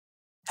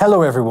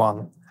Hello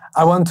everyone!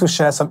 I want to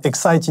share some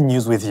exciting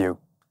news with you.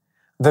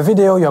 The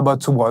video you're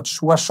about to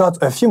watch was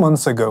shot a few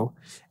months ago,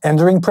 and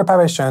during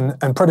preparation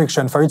and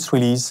production for its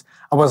release,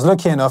 I was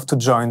lucky enough to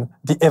join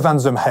the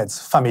Drumheads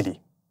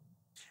family.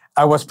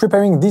 I was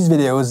preparing these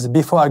videos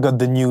before I got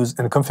the news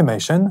and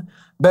confirmation,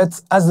 but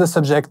as the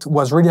subject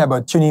was really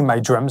about tuning my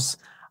drums,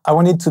 I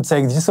wanted to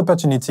take this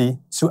opportunity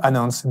to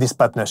announce this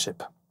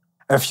partnership.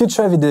 A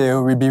future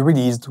video will be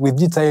released with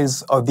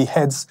details of the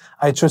heads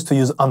I chose to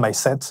use on my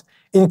set,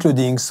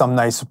 including some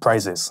nice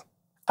surprises.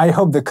 I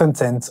hope the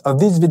content of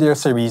this video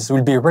series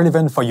will be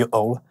relevant for you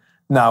all.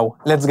 Now,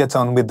 let's get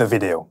on with the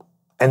video.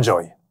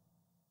 Enjoy!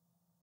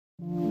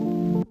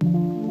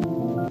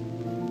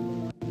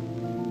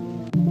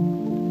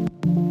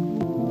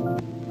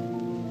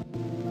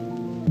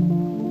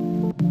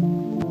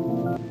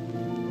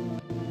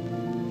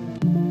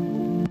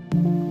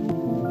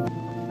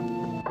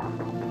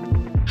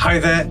 Hi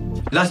there!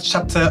 Last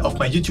chapter of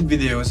my YouTube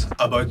videos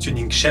about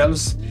tuning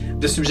shells.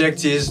 The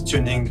subject is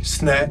tuning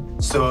snare,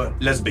 so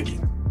let's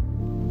begin.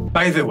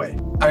 By the way,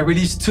 I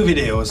released two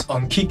videos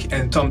on kick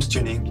and toms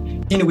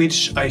tuning, in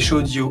which I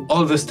showed you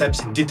all the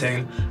steps in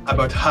detail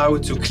about how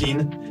to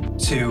clean,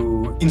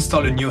 to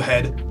install a new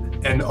head,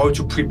 and how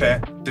to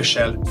prepare the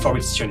shell for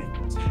its tuning.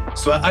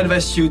 So I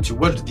advise you to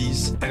watch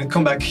these and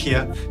come back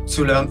here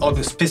to learn all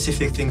the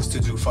specific things to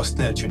do for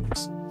snare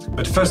tunings.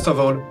 But first of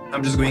all,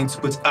 I'm just going to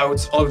put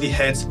out all the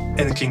heads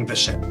and clean the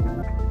shell.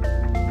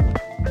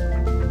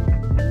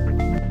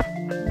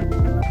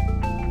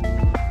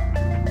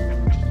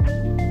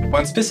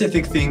 One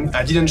specific thing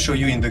I didn't show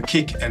you in the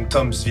kick and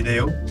toms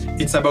video,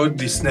 it's about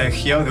the snare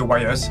here, the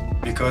wires,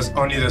 because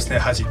only the snare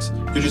has it.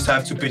 You just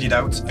have to put it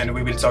out and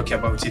we will talk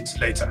about it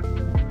later.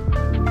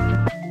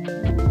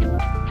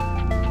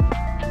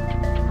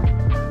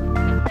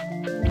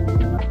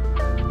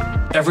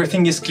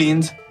 Everything is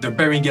cleaned, the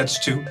bearing gauge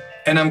too,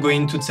 and I'm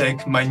going to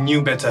take my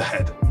new better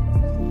head.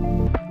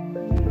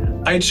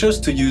 I chose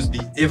to use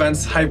the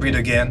Evans Hybrid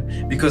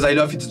again because I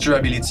love its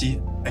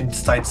durability and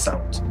its tight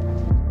sound.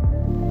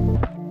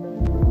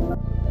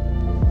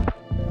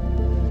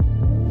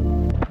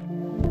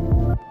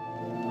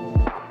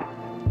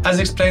 As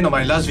explained on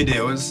my last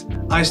videos,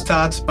 I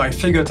start by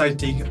finger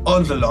tightening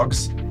all the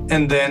logs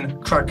and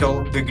then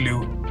crackle the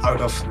glue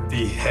out of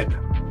the head.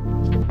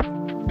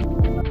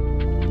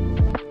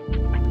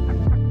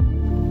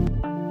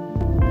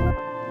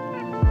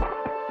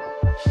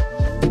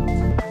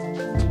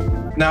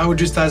 Now,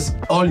 just as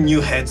all new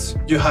heads,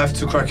 you have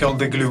to crackle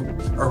the glue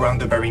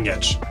around the bearing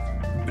edge,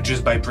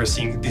 just by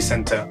pressing the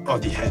center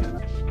of the head.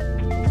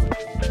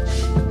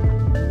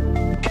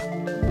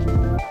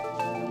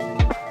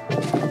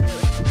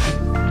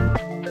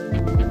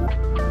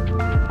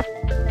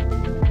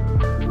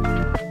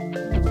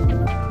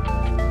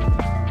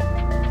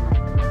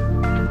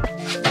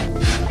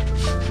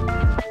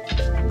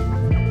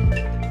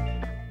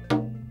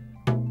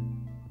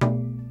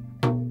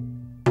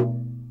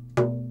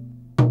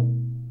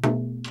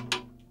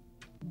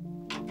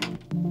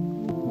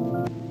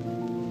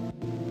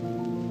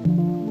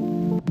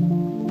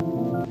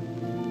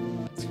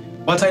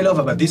 What I love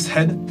about this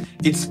head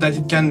is that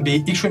it can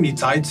be extremely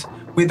tight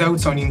without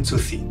sounding too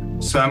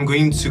thin. So I'm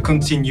going to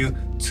continue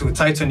to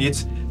tighten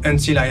it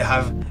until I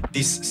have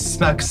this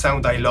smack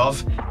sound I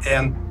love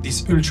and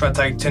this ultra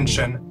tight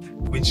tension,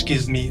 which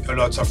gives me a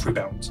lot of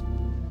rebound.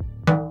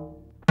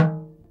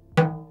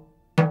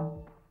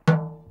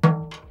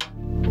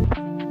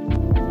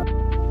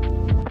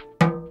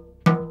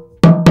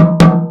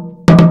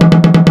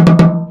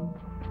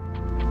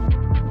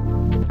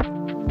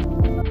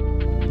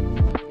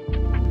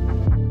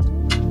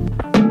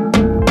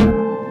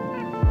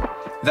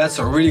 That's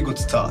a really good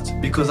start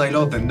because I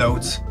love the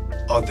notes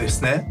of the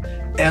snare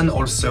and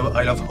also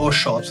I love how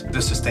short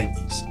the sustain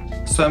is.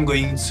 So I'm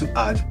going to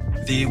add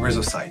the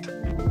reso side.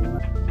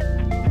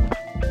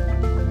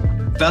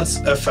 That's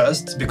a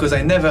first because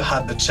I never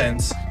had the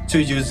chance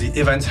to use the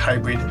Evans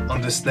Hybrid on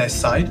the snare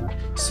side,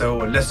 so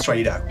let's try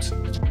it out.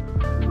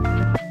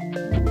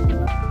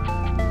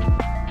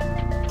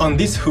 On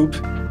this hoop,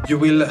 you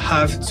will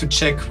have to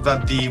check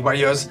that the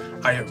wires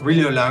are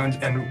really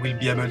aligned and will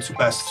be able to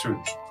pass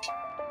through.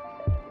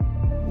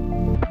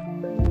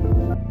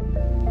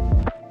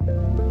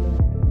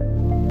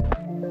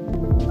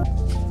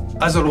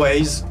 As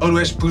always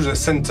push the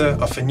center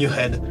of a new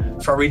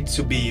head for it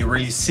to be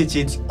really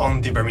seated on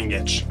the bearing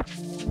edge.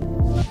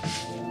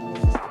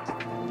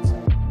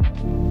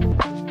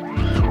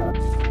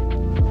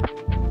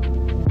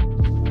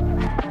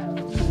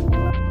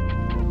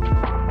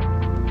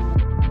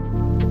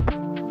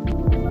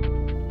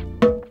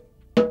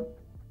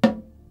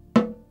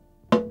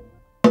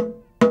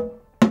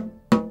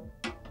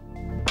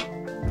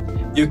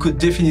 You could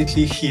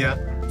definitely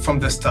hear from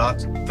the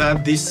start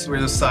that this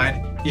reso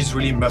side is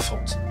really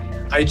muffled.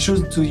 I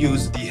choose to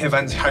use the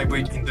Evans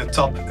Hybrid in the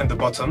top and the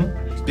bottom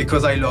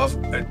because I love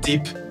a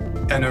deep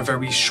and a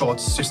very short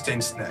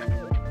sustained snare.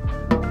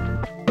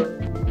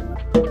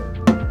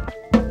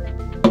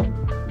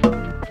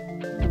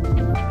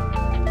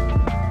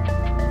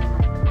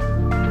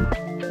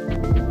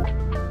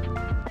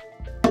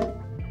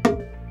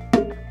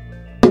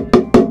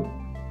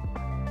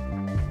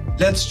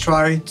 let's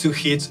try to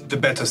hit the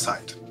better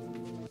side.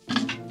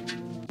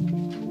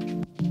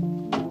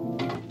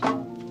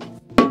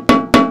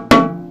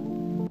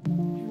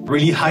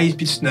 Really high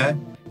pitch snare,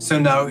 so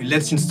now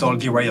let's install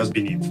the wires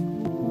beneath.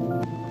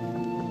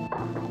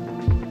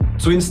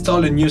 To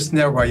install a new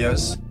snare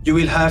wires, you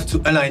will have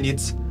to align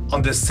it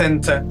on the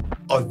center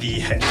of the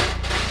head.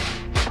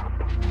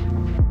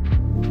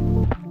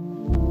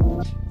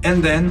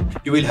 And then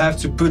you will have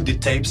to put the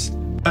tapes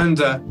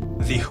under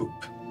the hoop.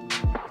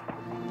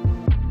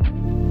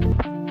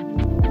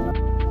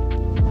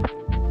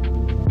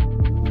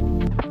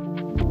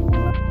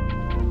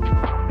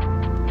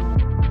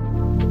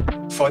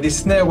 For the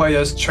snare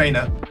wires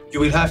trainer, you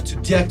will have to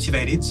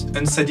deactivate it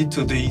and set it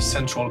to the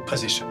central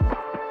position.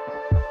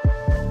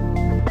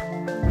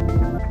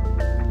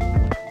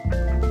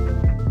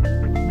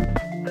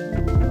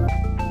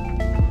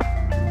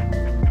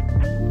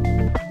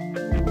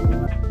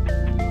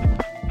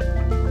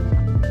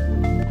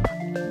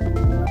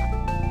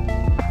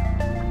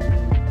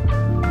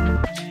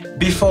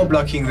 Before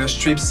blocking the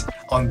strips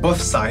on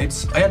both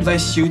sides, I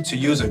advise you to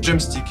use a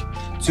drumstick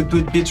to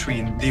put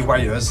between the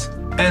wires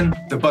and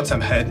the bottom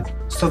head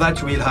so that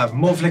you will have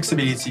more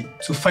flexibility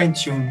to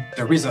fine-tune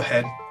the reso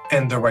head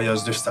and the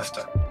wires just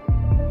after.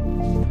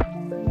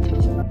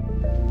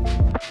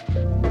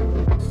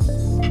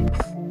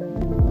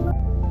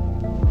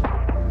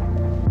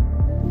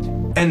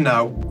 And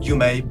now you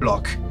may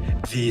block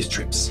the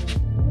strips.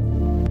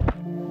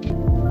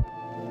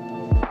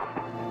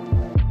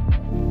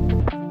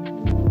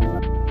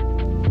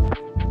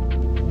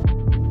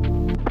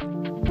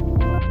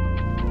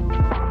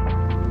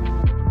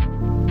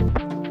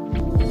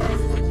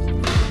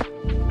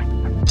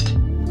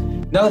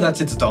 Now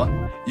that it's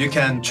done, you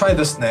can try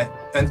the snare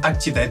and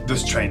activate the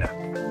strainer.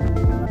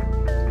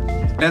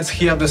 Let's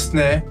hear the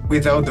snare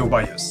without the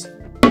wires.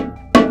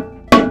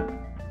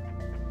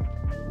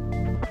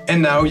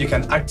 And now you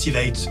can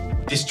activate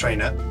this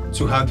strainer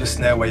to have the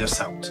snare wire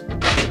sound.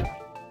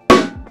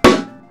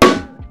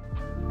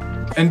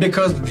 And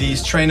because the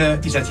strainer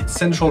is at its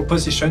central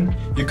position,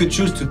 you could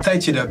choose to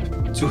tighten it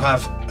up to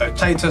have a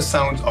tighter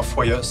sound of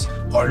wires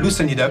or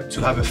loosen it up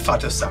to have a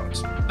fatter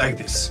sound, like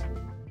this.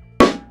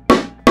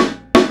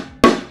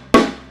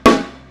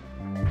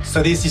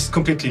 So this is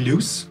completely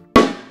loose.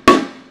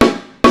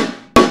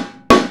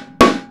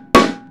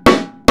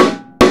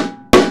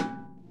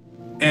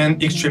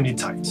 And extremely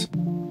tight.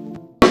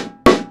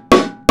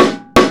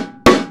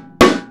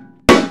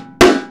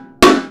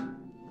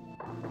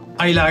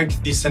 I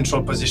like this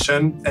central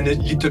position and a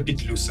little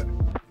bit looser.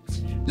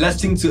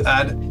 Last thing to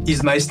add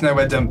is my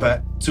Snareweight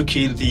damper to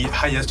kill the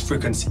highest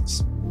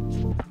frequencies.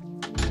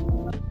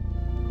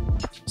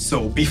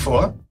 So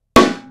before,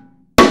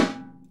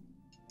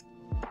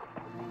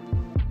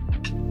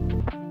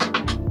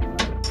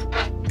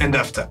 and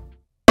after.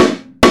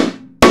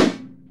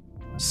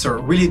 So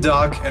really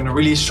dark and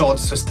really short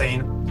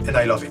sustain, and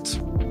I love it.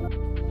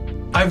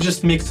 I've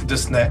just mixed the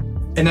snare,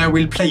 and I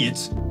will play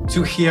it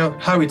to hear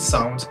how it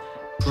sounds,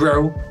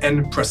 raw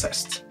and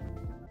processed.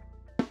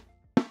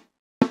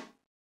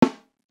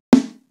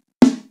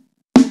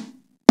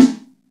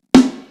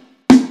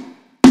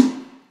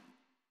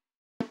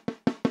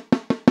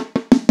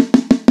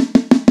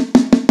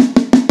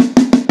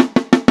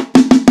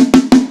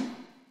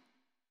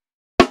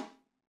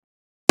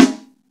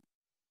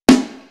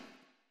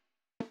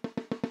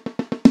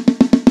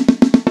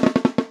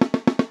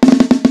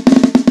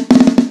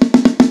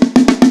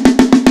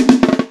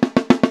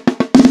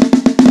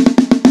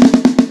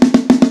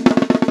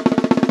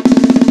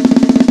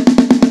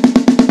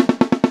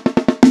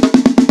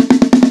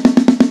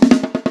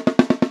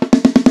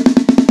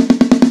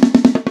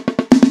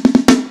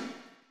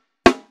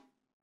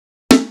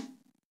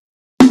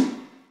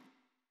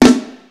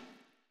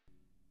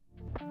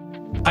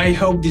 I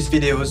hope these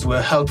videos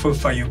were helpful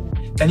for you,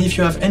 and if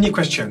you have any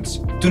questions,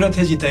 do not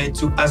hesitate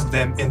to ask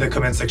them in the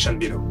comment section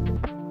below.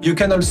 You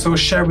can also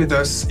share with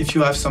us if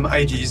you have some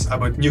ideas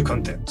about new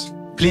content.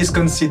 Please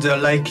consider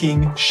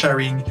liking,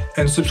 sharing,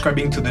 and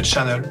subscribing to the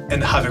channel,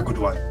 and have a good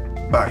one.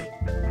 Bye.